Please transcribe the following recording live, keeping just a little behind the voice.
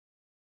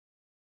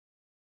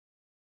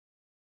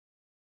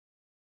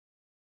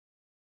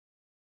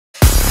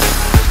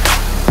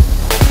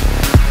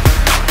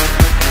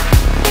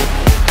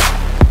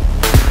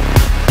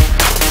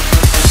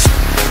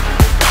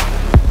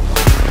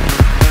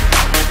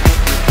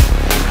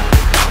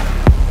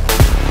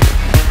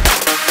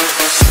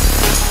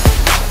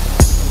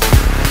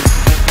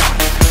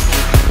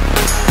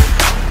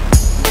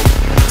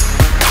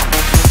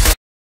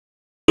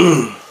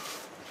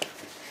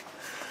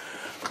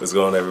What's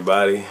going on,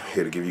 everybody?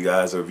 Here to give you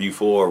guys a review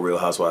for Real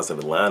Housewives of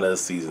Atlanta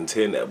Season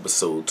 10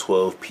 Episode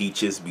 12,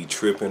 Peaches Be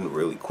Trippin'.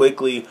 Really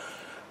quickly,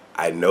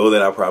 I know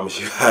that I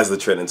promised you guys the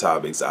trending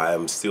topics. I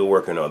am still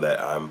working on that.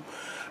 I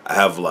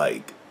have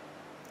like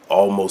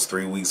almost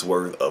 3 weeks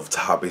worth of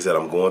topics that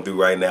I'm going through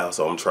right now,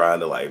 so I'm trying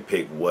to like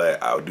pick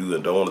what I do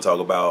and don't want to talk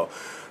about.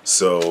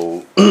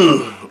 So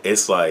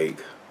it's like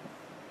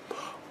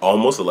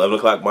almost 11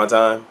 o'clock my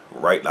time,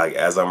 right, like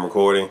as I'm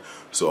recording.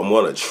 So I'm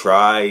going to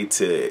try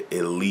to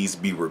at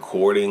least be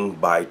recording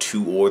by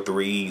 2 or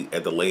 3,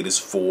 at the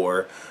latest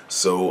 4,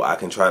 so I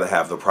can try to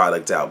have the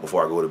product out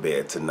before I go to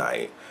bed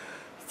tonight.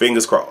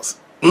 Fingers crossed.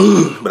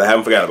 But I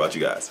haven't forgotten about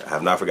you guys. I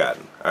have not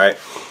forgotten. All right.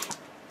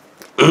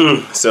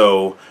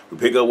 So we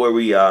pick up where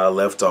we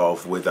left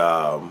off with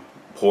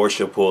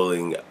Portia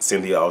pulling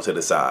Cynthia off to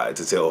the side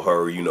to tell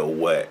her, you know,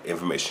 what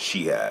information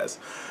she has.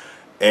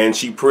 And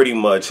she pretty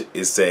much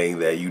is saying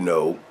that, you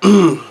know,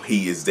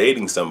 he is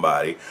dating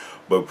somebody,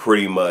 but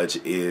pretty much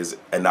is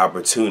an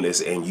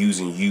opportunist and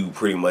using you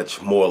pretty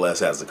much more or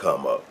less as a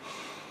come up.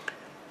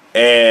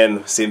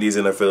 And Cindy's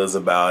in her feelings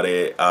about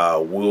it.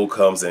 Will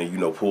comes and, you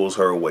know, pulls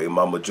her away.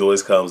 Mama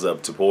Joyce comes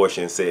up to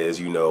Portia and says,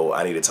 you know,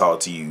 I need to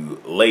talk to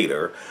you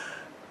later.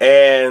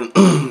 And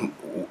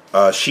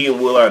she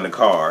and Will are in the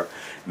car.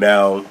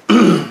 Now,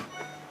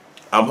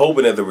 I'm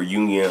hoping at the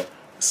reunion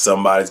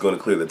somebody's going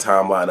to clear the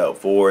timeline up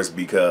for us,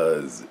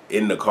 because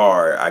in the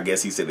car, I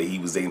guess he said that he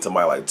was dating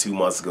somebody like 2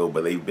 months ago,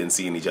 but they've been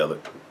seeing each other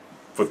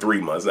for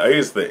 3 months. Now,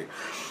 here's the thing.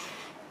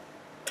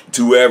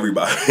 To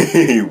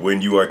everybody,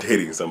 when you are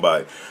dating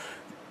somebody,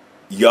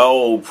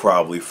 y'all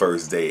probably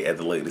first date at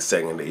the latest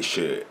second they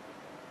should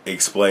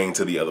explain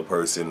to the other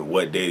person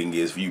what dating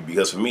is for you.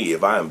 Because for me,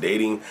 if I am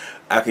dating,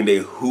 I can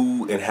date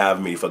who and how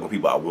many fucking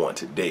people I want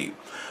to date.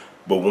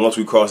 But once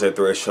we cross that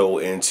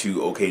threshold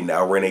into, okay,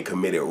 now we're in a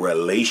committed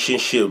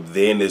relationship,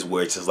 then is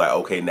where it's just like,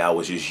 okay, now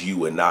it's just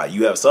you and not.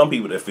 You have some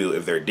people that feel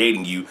if they're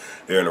dating you,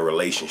 they're in a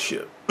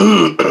relationship.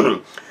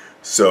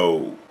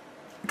 So,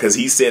 because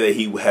he said that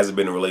he hasn't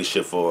been in a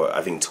relationship for,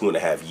 I think,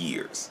 2.5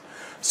 years.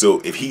 So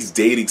if he's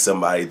dating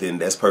somebody, then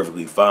that's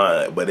perfectly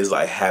fine. But it's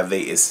like, have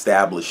they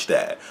established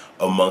that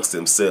amongst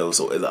themselves?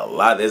 So there's a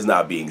lot that's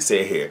not being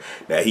said here.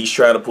 Now, he's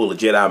trying to pull a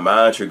Jedi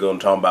mind trick on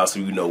talking about,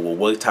 so you know, well,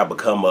 what type of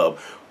come up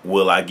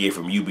will I get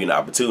from you being an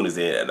opportunist?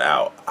 And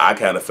now I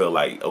kind of feel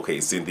like, okay,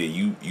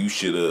 Cynthia, you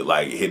should have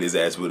like hit his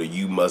ass with a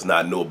 "you must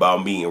not know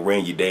about me" and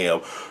ran your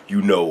damn,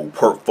 you know,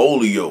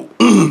 portfolio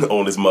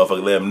on this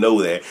motherfucker. Let him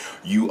know that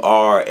you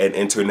are an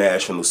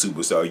international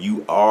superstar.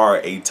 You are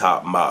a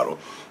top model.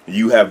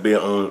 You have been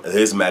on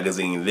this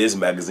magazine,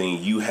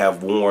 you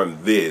have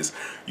worn this,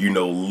 you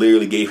know,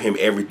 literally gave him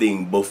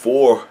everything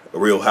before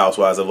Real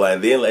Housewives of Atlanta.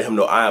 Then let him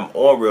know I am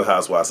on Real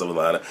Housewives of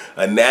Atlanta,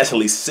 a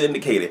nationally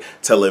syndicated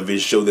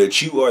television show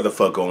that you are the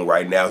fuck on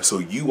right now. So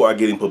you are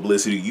getting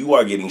publicity, you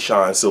are getting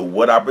shine. So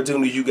what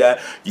opportunities you got?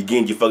 You're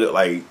getting your fucking,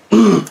 like,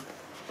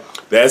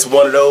 that's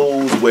one of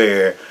those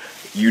where,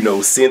 you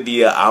know,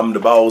 Cynthia, I'm the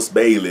boss,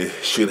 Bailey,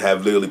 should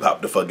have literally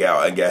popped the fuck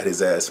out and got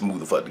his ass smooth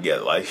the fuck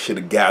together. Like, should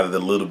have gathered a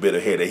little bit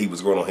of hair that he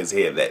was growing on his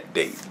head that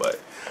day. But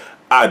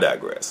I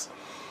digress.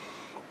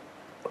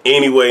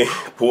 Anyway,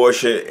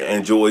 Portia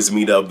and Joyce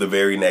meet up the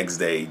very next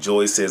day.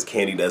 Joyce says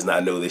Candy does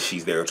not know that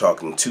she's there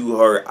talking to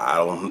her. I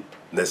don't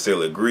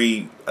necessarily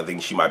agree. I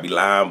think she might be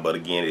lying, but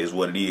again, it is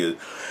what it is.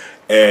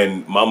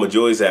 And Mama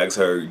Joyce asks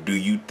her, do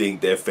you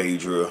think that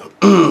Phaedra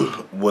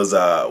was,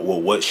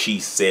 well, what she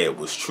said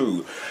was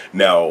true?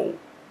 Now,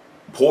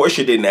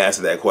 Portia didn't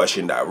answer that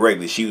question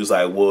directly. She was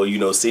like, well, you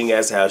know, seeing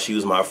as how she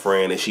was my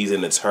friend and she's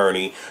an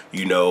attorney,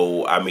 you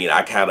know, I mean,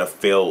 I kind of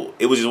felt,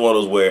 it was just one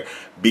of those where,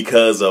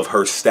 because of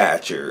her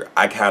stature,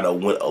 I kind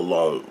of went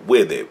along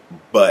with it.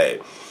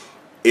 But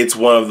it's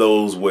one of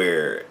those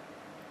where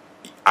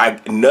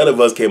none of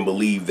us can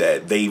believe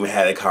that they even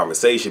had a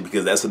conversation,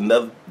 because that's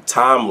another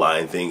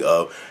timeline thing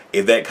of,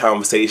 if that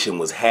conversation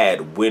was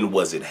had, when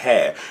was it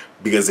had?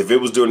 Because if it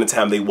was during the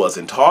time they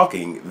wasn't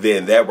talking,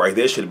 then that right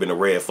there should have been a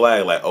red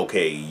flag, like,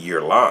 okay,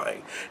 you're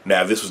lying.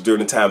 Now, if this was during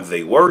the time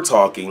they were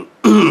talking,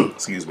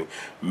 excuse me,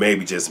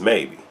 maybe, just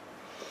maybe.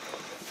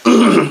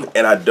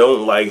 And I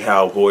don't like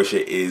how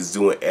Portia is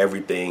doing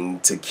everything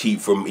to keep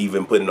from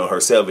even putting on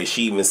herself. And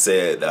she even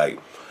said, like,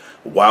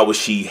 why would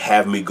she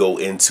have me go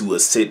into a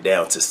sit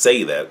down to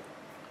say that?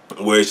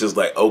 Where it's just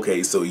like,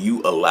 okay, so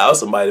you allow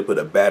somebody to put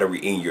a battery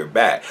in your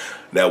back.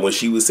 Now, when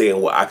she was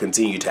saying, well, I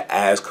continue to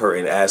ask her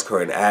and ask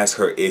her and ask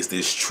her, is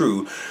this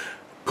true?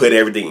 Put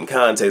everything in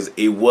context.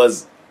 It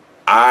was,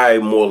 I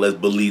more or less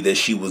believe that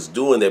she was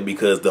doing that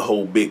because the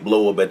whole big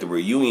blow up at the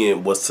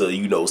reunion was to,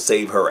 you know,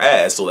 save her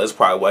ass. So that's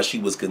probably why she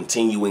was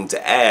continuing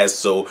to ask.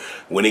 So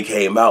when it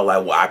came out,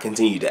 like, well, I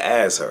continue to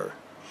ask her.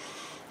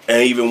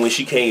 And even when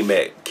she came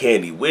at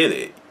Candy with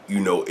it, you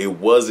know, it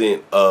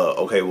wasn't,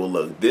 okay, well,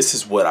 look, this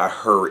is what I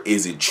heard.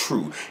 Is it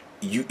true?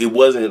 It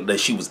wasn't that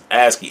she was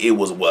asking. It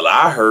was, well,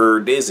 I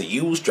heard this and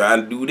you was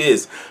trying to do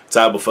this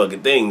type of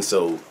fucking thing.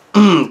 So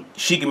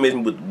she can miss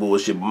me with the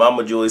bullshit. But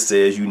Mama Joy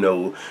says, you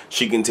know,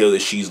 she can tell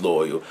that she's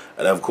loyal.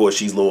 And of course,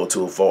 she's loyal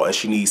to a fault. And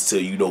she needs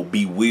to, you know,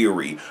 be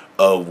weary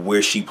of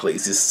where she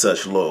places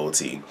such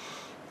loyalty.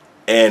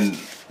 And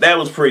that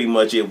was pretty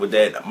much it with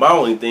that. My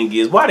only thing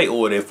is, why they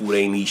order that food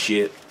ain't eat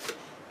shit?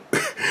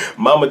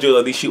 Mama Joy,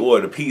 I think she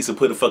ordered a pizza,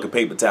 put a fucking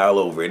paper towel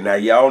over it. Now,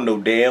 y'all know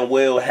damn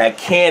well, had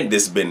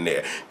Candace been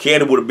there,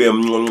 Candace would have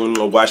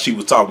been while she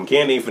was talking.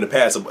 Candace ain't finna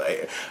pass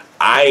her.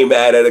 I ain't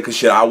mad at her because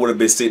shit, I would have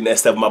been sitting that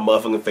stuff in my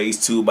motherfucking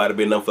face too. Might have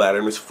been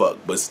unflattering as fuck.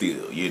 But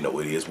still, you know,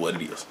 it is what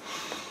it is.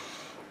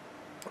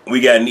 We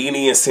got Nene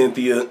and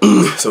Cynthia.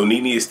 So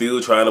Nene is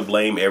still trying to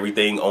blame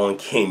everything on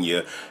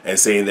Kenya and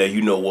saying that,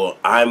 you know, well,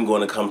 I'm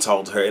going to come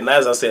talk to her. And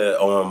as I said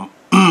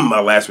my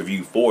last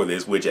review for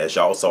this, which as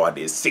y'all saw, I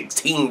did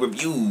 16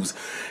 reviews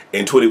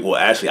in 20. Well,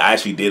 actually, I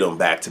actually did them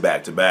back to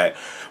back to back.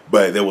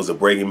 But there was a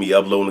break in me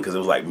uploading because it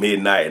was like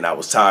midnight and I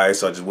was tired.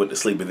 So I just went to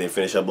sleep and then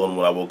finished uploading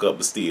when I woke up.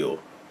 But still,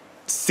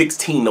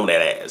 16 on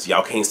that ass.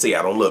 Y'all can't say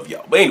I don't love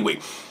y'all. But anyway,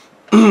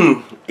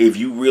 if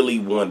you really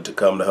wanted to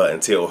come to her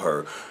and tell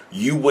her,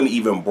 you wouldn't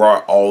even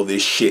brought all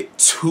this shit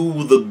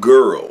to the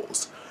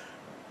girls.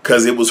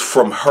 Because it was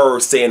from her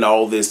saying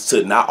all this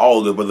to not all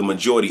of them, but the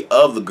majority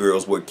of the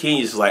girls, where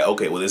Kenya's just like,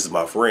 okay, well, this is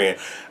my friend.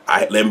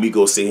 Let me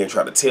go sit here and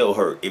try to tell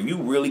her. If you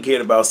really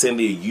cared about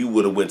Cynthia, you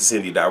would have went to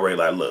Cynthia directly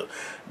like, look,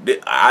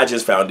 I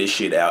just found this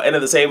shit out. And at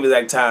the same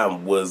exact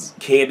time, was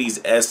Candy's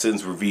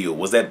Essence revealed?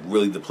 Was that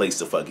really the place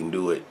to fucking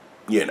do it?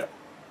 You know.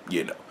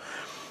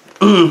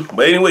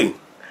 But anyway,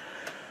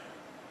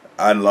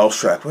 I lost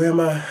track. Where am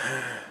I?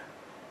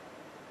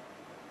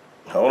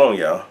 Hold on,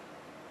 y'all.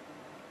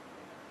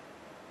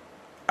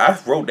 I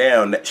wrote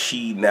down that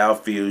she now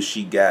feels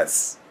she got...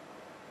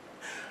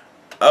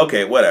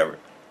 Okay, whatever.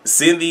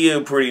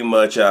 Cynthia pretty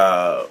much,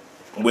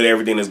 with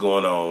everything that's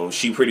going on,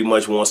 she pretty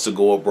much wants to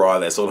go abroad.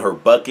 That's on her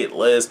bucket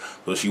list.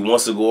 So she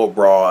wants to go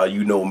abroad.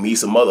 You know, meet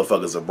some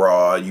motherfuckers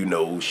abroad. You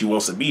know, she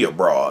wants to be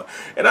abroad.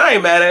 And I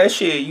ain't mad at that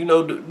shit. You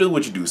know, do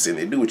what you do,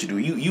 Cynthia. Do what you do.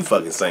 You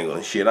fucking single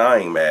and shit. I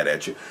ain't mad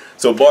at you.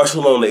 So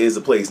Barcelona is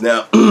the place.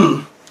 Now...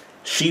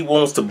 She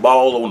wants to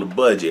ball on the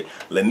budget.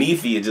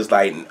 Lanithia just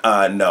like,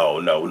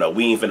 no.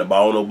 We ain't finna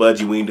ball on no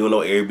budget. We ain't doing no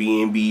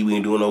Airbnb. We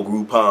ain't doing no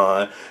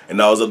Groupon and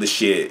all this other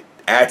shit.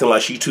 Acting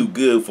like she too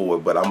good for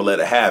it, but I'm gonna let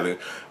her have it.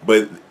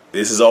 But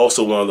this is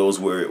also one of those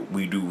where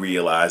we do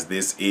realize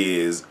this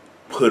is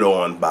put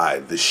on by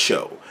the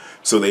show.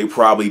 So they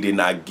probably did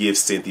not give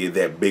Cynthia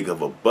that big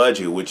of a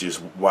budget, which is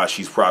why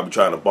she's probably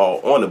trying to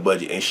ball on the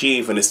budget. And she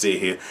ain't finna sit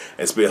here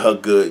and spend her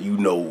good, you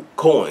know,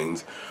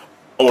 coins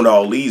on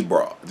all these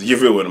bras. You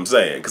feel what I'm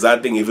saying? Because I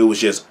think if it was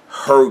just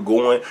her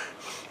going,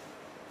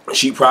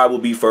 she probably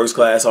would be first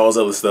class, all this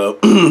other stuff.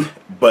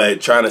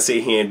 But trying to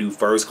sit here and do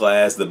first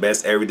class, the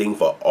best everything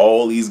for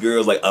all these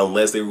girls, like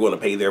unless they were going to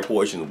pay their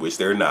portion, which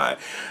they're not.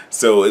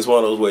 So it's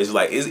one of those ways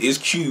like it's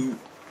cute.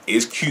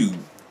 It's cute.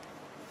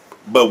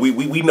 But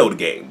we know the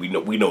game. We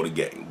know the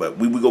game. But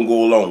we gonna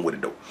go along with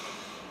it though.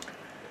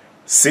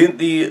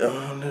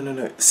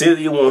 Cynthia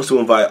Cynthia wants to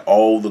invite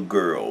all the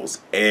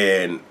girls,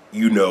 and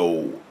you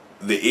know,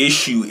 the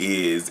issue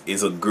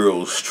is a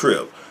girls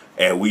trip,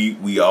 and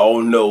we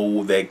all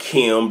know that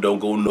Kim don't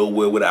go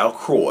nowhere without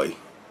Croy.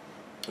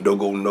 Don't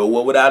go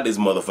nowhere without this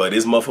motherfucker.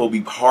 This motherfucker will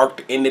be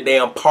parked in the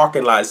damn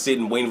parking lot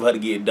sitting waiting for her to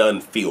get done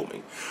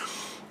filming.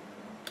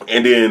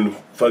 And then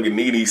fucking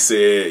Nene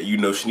said, you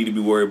know, she need to be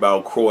worried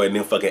about Croy and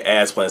then fucking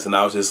ass plants. And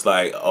I was just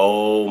like,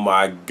 oh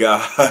my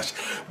gosh.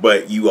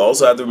 But you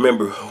also have to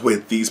remember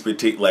with these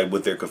particular, like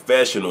with their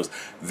confessionals,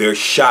 they're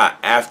shot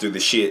after the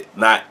shit,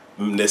 not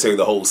necessarily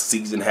the whole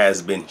season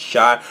has been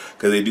shot,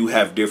 because they do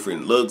have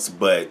different looks,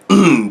 but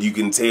you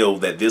can tell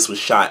that this was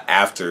shot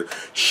after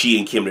she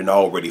and Kim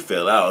already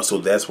fell out, so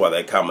that's why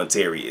that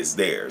commentary is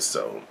there.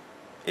 So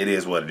it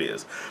is what it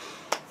is.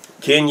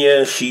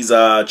 Kenya, she's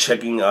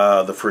checking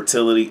the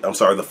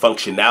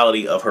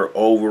functionality of her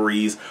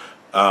ovaries.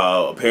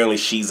 Apparently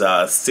she's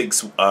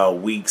 6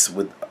 weeks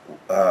with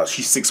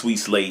she's 6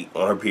 weeks late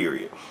on her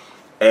period.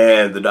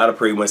 And the doctor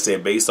pretty much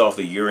said based off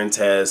the urine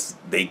test,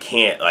 they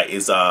can't, like,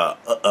 it's I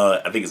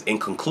think it's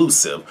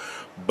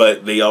inconclusive,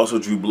 but they also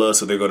drew blood,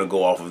 so they're going to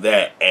go off of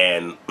that.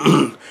 And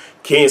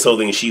Kenya's whole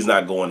thing is she's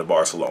not going to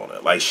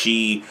Barcelona. Like,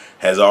 she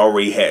has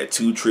already had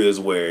 2 trips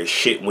where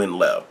shit went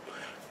left,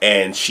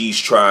 and she's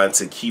trying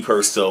to keep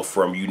herself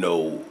from, you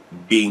know,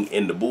 being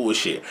in the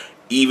bullshit.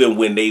 Even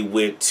when they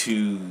went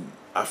to,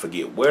 I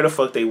forget where the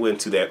fuck they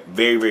went to, that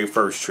very, very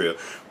first trip,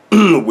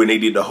 when they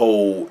did the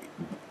whole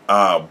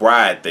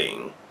bride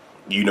thing,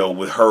 you know,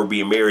 with her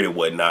being married and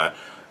whatnot,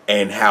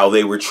 and how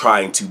they were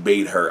trying to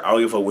bait her. I don't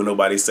give a fuck when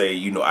nobody say,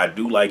 you know, I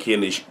do like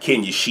Kenya.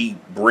 She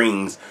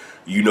brings,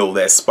 you know,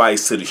 that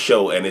spice to the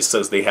show, and it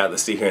sucks they have to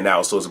sit here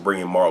now, so it's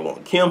bringing Marlo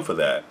and Kim for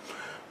that.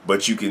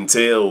 But you can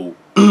tell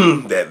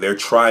that they're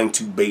trying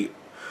to bait.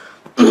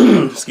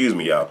 Excuse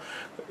me, y'all.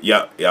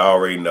 Y'all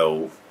already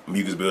know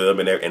mucus buildup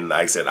and everything. And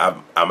like I said,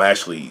 I'm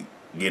actually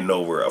getting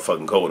over a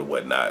fucking cold and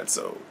whatnot.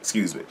 So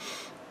excuse me.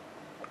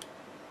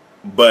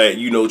 but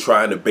you know,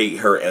 trying to bait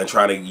her and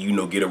trying to, you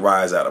know, get a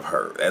rise out of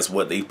her. That's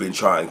what they've been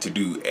trying to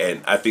do,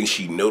 and I think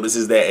she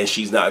notices that, and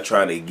she's not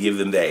trying to give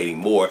them that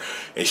anymore,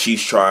 and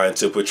she's trying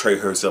to portray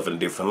herself in a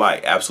different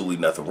light. Absolutely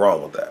nothing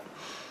wrong with that.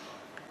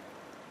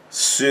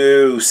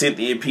 So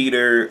Cynthia and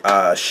Peter,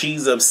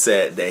 she's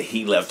upset that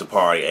he left the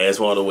party, and it's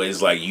one of the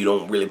ways like you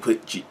don't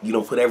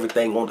put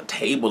everything on the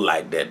table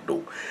like that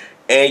though.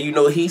 And you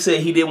know, he said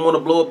he didn't want to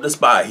blow up the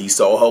spot. He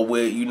saw her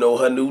with, you know,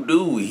 her new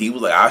dude. He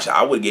was like,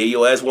 I would give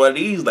your ass one of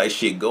these. Like,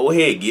 shit, go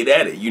ahead, get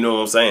at it. You know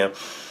what I'm saying?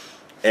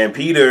 And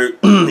Peter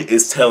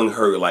is telling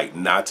her like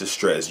not to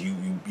stress.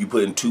 You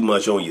putting too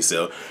much on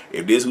yourself.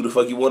 If this who the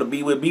fuck you want to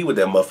be with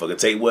that motherfucker.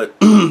 Take what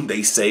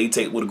they say,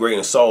 take with a grain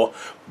of salt,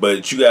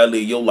 but you gotta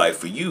live your life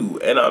for you.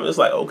 And I'm just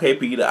like, okay,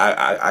 Peter,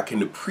 I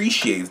can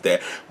appreciate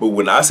that. But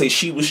when I say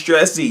she was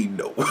stressy,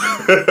 no.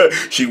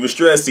 She was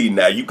stressy.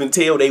 Now you can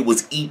tell they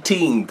was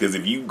eating, because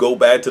if you go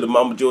back to the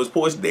Mama Joy's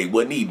porch, they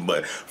wasn't eating.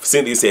 But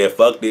Cynthia said,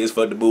 fuck this,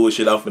 fuck the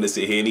bullshit, I'm finna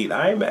sit here and eat.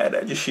 I ain't mad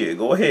at your shit.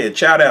 Go ahead,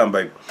 chow down,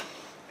 baby.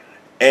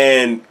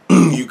 And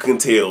you can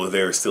tell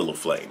there's still a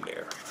flame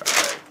there.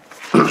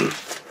 Right.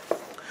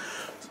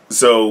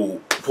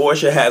 So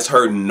Portia has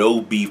her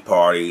no beef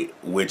party,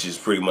 which is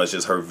pretty much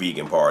just her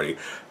vegan party.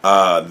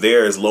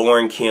 There's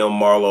Lauren, Kim,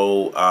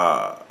 Marlo,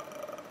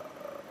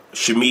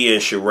 Shamia,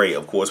 and Sheree.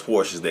 Of course,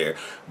 Portia's there,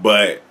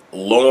 but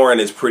Lauren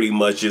is pretty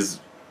much just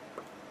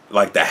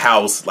like the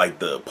house, like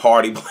the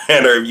party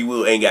planner, if you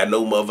will. Ain't got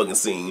no motherfucking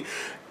scene.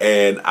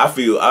 And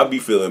I'll be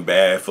feeling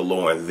bad for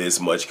Lauren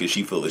this much because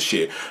she feel the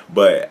shit.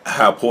 But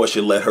how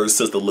Portia let her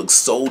sister look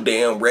so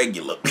damn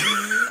regular.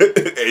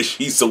 And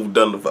she's so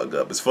done the fuck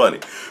up. It's funny.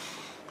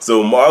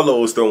 So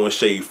Marlo is throwing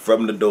shade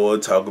from the door,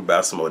 talking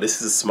about some, oh,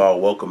 this is a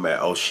small welcome mat.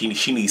 Oh, she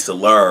needs to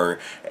learn.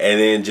 And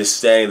then just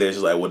standing there,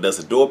 she's like, well, does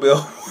the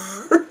doorbell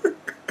work?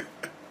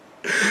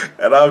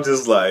 And I'm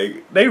just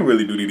like, they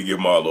really do need to give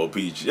Marlo a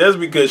peach. Just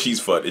because she's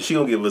funny. She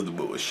don't give us the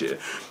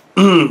bullshit.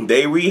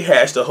 They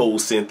rehashed the whole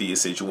Cynthia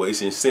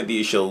situation.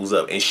 Cynthia shows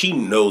up and she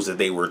knows that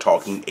they were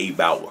talking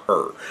about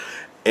her.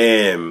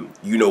 And,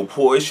 you know,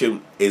 Portia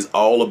is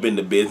all up in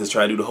the business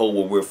trying to do the whole,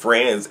 well, we're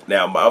friends.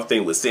 Now, my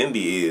thing with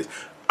Cynthia is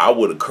I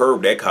would have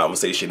curbed that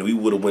conversation. We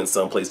would have went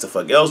someplace the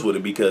fuck else with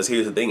it, because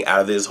here's the thing.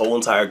 Out of this whole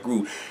entire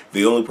group,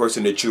 the only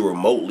person that you're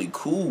remotely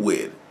cool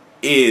with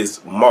is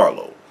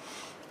Marlo.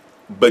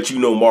 But, you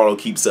know, Marlo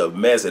keeps up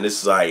mess. And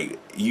it's like,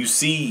 you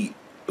see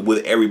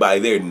with everybody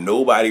there,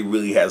 nobody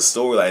really has a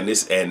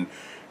storyline. And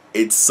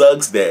it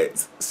sucks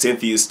that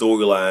Cynthia's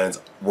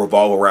storylines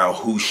revolve around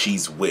who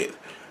she's with.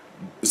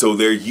 So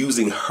they're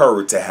using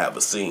her to have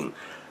a scene,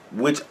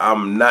 which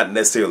I'm not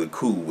necessarily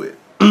cool with.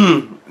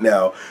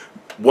 Now,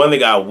 one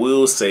thing I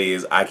will say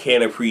is I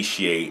can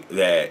appreciate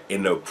that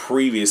in the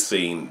previous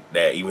scene,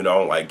 that even though I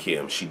don't like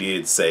Kim, she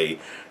did say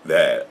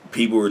that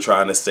people were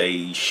trying to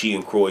say she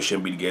and Croy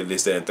shouldn't be together,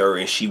 this, that, and third,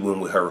 and she went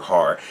with her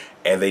heart,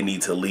 and they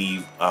need to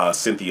leave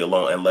Cynthia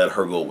alone and let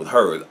her go with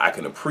hers. I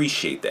can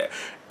appreciate that.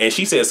 And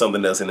she said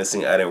something else in the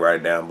scene. I didn't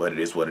write it down, but it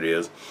is what it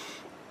is.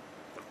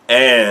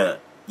 And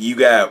you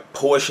got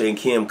Portia and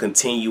Kim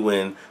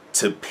continuing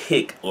to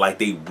pick like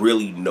they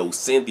really know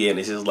Cynthia, and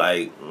it's just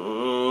like,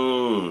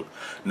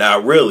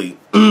 not really.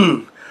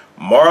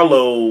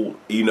 Marlo,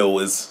 you know,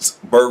 is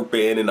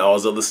burping and all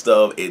this other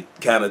stuff. It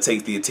kind of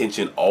takes the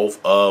attention off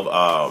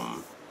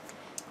of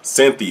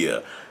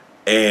Cynthia,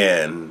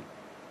 and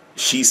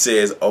she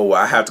says, oh,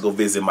 I have to go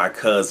visit my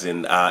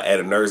cousin at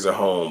a nursing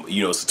home.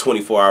 You know, it's a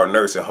 24-hour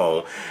nursing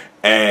home.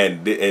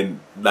 And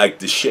like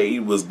the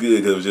shade was good,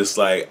 because it was just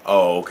like,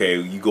 oh, okay,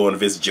 you going to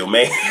visit your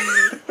man.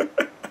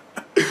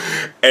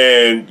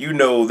 And, you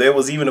know, there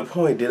was even a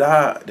point, did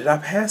I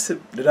pass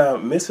it? Did I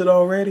miss it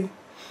already?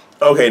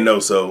 Okay, no,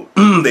 so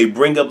they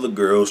bring up the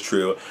girls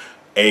trip,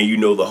 and you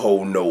know, the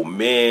whole no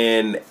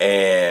men,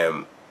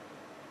 and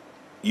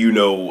you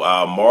know,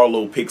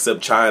 Marlo picks up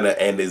China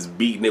and is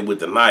beating it with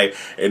the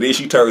knife, and then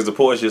she turns to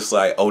Portia, just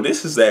like, oh,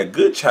 this is that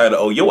good China.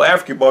 Oh, your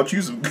African bought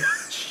you some good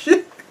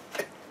shit.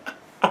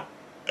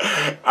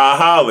 I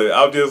hollered.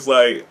 I'm just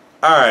like,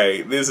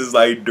 alright, this is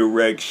like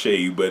direct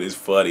shade, but it's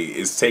funny.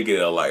 It's taking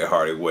it a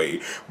lighthearted way,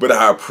 but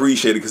I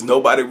appreciate it because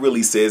nobody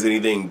really says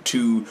anything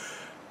to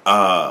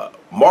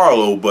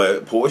Marlo,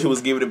 but Portia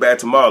was giving it back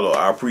to Marlo.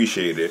 I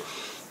appreciate it.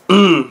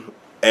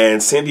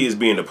 And Cynthia's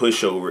being a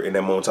pushover in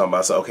that moment, talking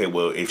about, so, okay,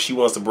 well, if she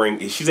wants to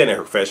bring, if she's in her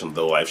professional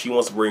though, like if she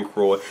wants to bring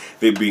Croy,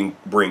 they bring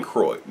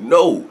Croy.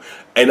 No.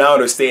 And I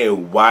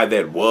understand why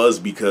that was,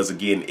 because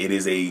again, it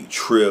is a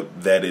trip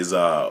that is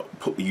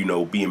you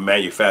know, being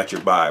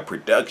manufactured by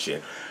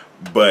production.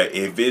 But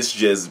if it's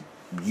just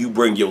you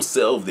bring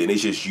yourself, then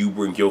it's just you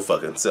bring your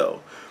fucking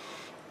self.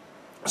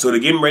 So they're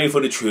getting ready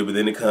for the trip, and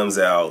then it comes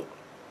out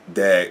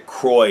that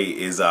Croy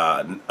is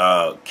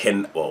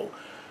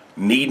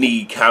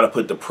Nene kind of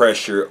put the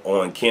pressure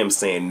on Kim,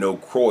 saying no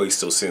Croy.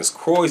 So since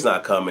Croy's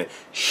not coming,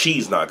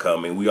 she's not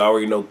coming. We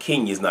already know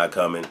Kenya's not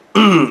coming,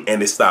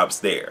 and it stops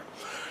there.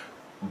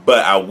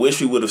 But I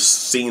wish we would have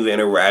seen the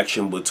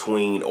interaction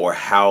between, or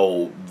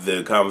how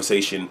the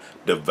conversation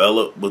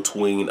developed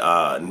between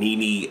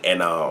Nene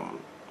and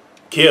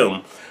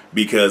Kim,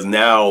 because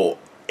now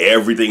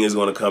everything is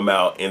going to come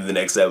out in the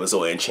next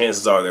episode, and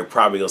chances are they're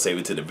probably going to save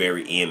it to the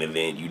very end, and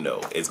then, you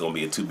know, it's going to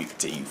be a to be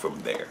continued from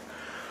there.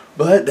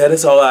 But that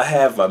is all I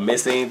have. If I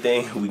missed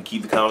anything, we can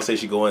keep the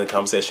conversation going in the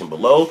comment section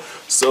below.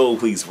 So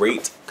please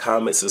rate,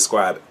 comment,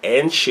 subscribe,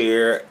 and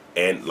share.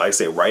 And like I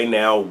said, right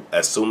now,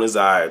 as soon as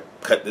I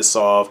cut this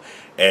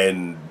off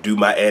and do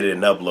my edit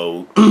and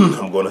upload,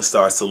 I'm going to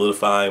start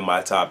solidifying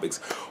my topics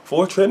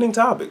for trending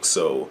topics.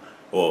 So,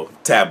 well,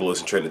 tabloids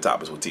and trending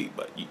topics with T,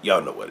 but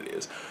y'all know what it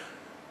is.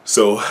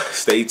 So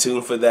stay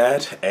tuned for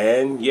that.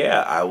 And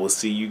yeah, I will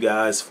see you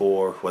guys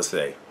for, what's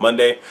today?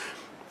 Monday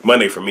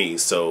for me.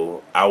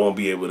 So I won't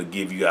be able to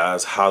give you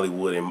guys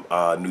Hollywood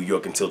and New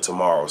York until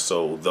tomorrow.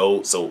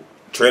 So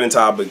trending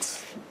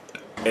topics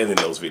and then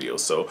those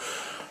videos. So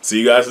see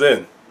you guys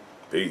then.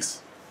 Peace.